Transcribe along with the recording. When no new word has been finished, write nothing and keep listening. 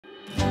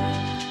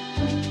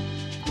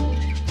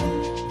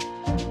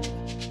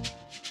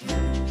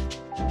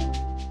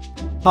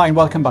Hi and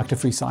welcome back to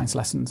Free Science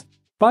Lessons.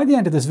 By the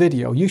end of this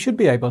video, you should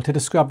be able to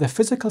describe the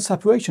physical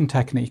separation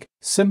technique,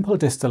 simple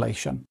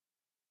distillation.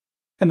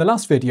 In the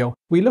last video,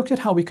 we looked at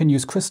how we can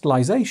use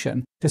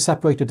crystallization to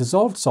separate a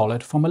dissolved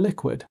solid from a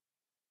liquid.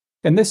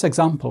 In this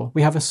example,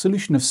 we have a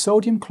solution of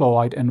sodium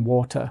chloride in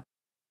water.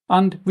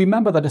 And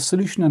remember that a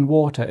solution in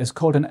water is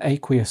called an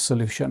aqueous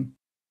solution.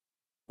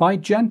 By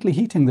gently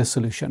heating this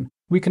solution,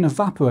 we can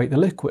evaporate the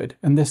liquid,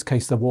 in this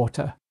case the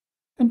water.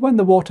 And when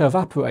the water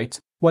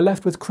evaporates, we're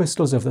left with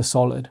crystals of the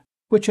solid,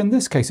 which in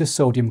this case is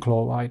sodium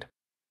chloride.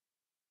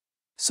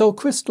 So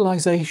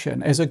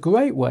crystallization is a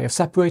great way of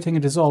separating a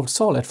dissolved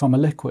solid from a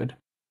liquid.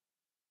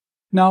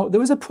 Now,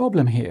 there is a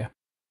problem here.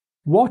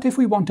 What if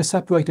we want to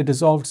separate a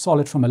dissolved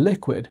solid from a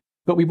liquid,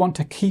 but we want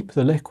to keep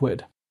the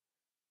liquid?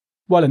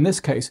 Well, in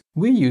this case,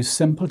 we use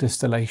simple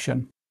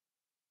distillation.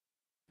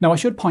 Now, I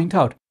should point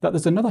out that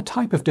there's another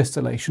type of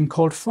distillation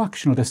called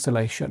fractional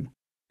distillation,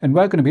 and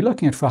we're going to be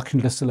looking at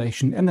fractional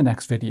distillation in the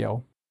next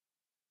video.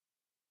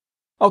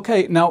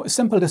 Okay, now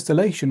simple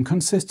distillation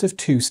consists of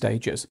two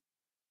stages.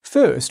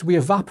 First, we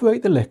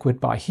evaporate the liquid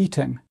by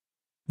heating.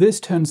 This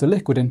turns the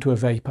liquid into a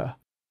vapour.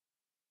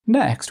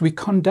 Next, we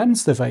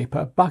condense the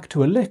vapour back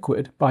to a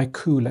liquid by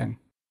cooling.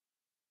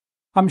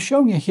 I'm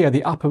showing you here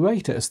the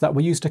apparatus that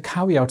we use to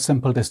carry out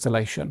simple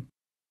distillation.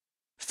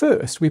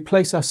 First, we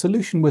place our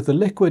solution with the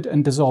liquid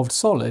and dissolved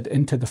solid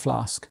into the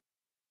flask.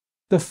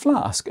 The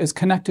flask is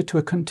connected to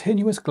a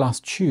continuous glass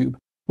tube,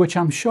 which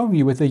I'm showing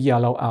you with the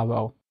yellow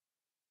arrow.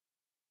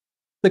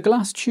 The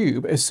glass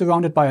tube is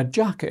surrounded by a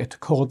jacket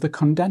called the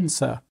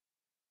condenser.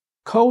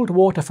 Cold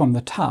water from the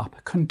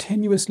tap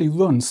continuously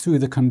runs through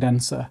the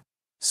condenser,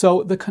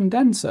 so the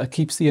condenser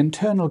keeps the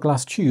internal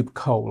glass tube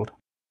cold.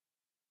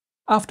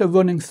 After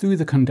running through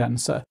the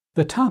condenser,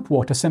 the tap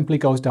water simply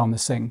goes down the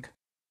sink.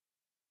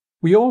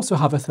 We also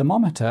have a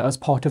thermometer as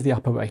part of the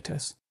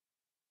apparatus.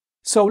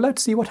 So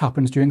let's see what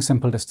happens during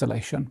simple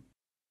distillation.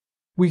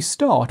 We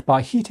start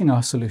by heating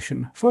our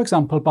solution, for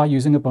example by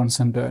using a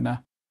Bunsen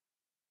burner.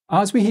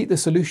 As we heat the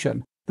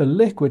solution, the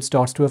liquid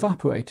starts to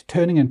evaporate,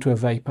 turning into a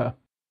vapour.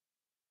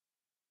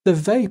 The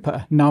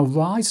vapour now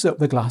rises up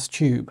the glass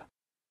tube.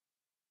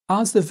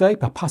 As the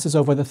vapour passes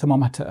over the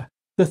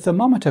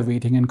thermometer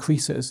reading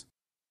increases.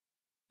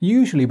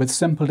 Usually with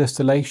simple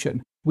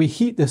distillation, we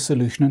heat this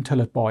solution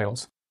until it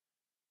boils.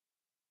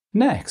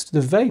 Next,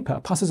 the vapour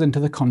passes into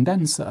the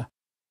condenser.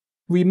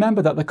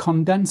 Remember that the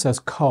condenser is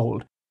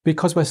cold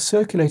because we're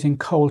circulating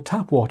cold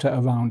tap water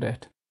around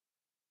it.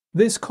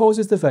 This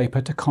causes the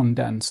vapour to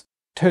condense,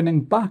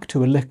 turning back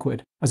to a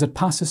liquid as it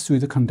passes through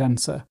the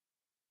condenser,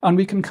 and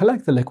we can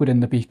collect the liquid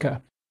in the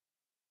beaker.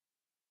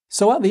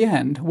 So at the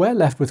end, we're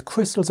left with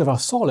crystals of our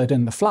solid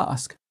in the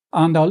flask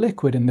and our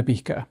liquid in the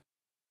beaker.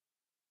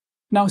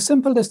 Now,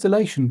 simple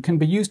distillation can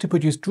be used to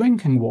produce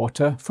drinking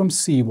water from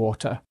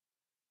seawater.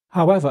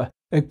 However,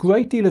 a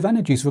great deal of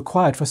energy is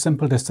required for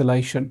simple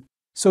distillation,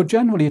 so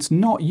generally it's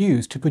not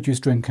used to produce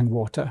drinking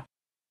water.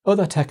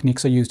 Other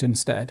techniques are used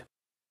instead.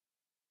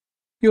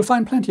 You'll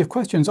find plenty of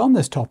questions on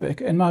this topic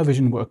in my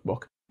revision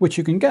workbook, which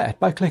you can get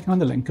by clicking on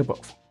the link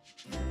above.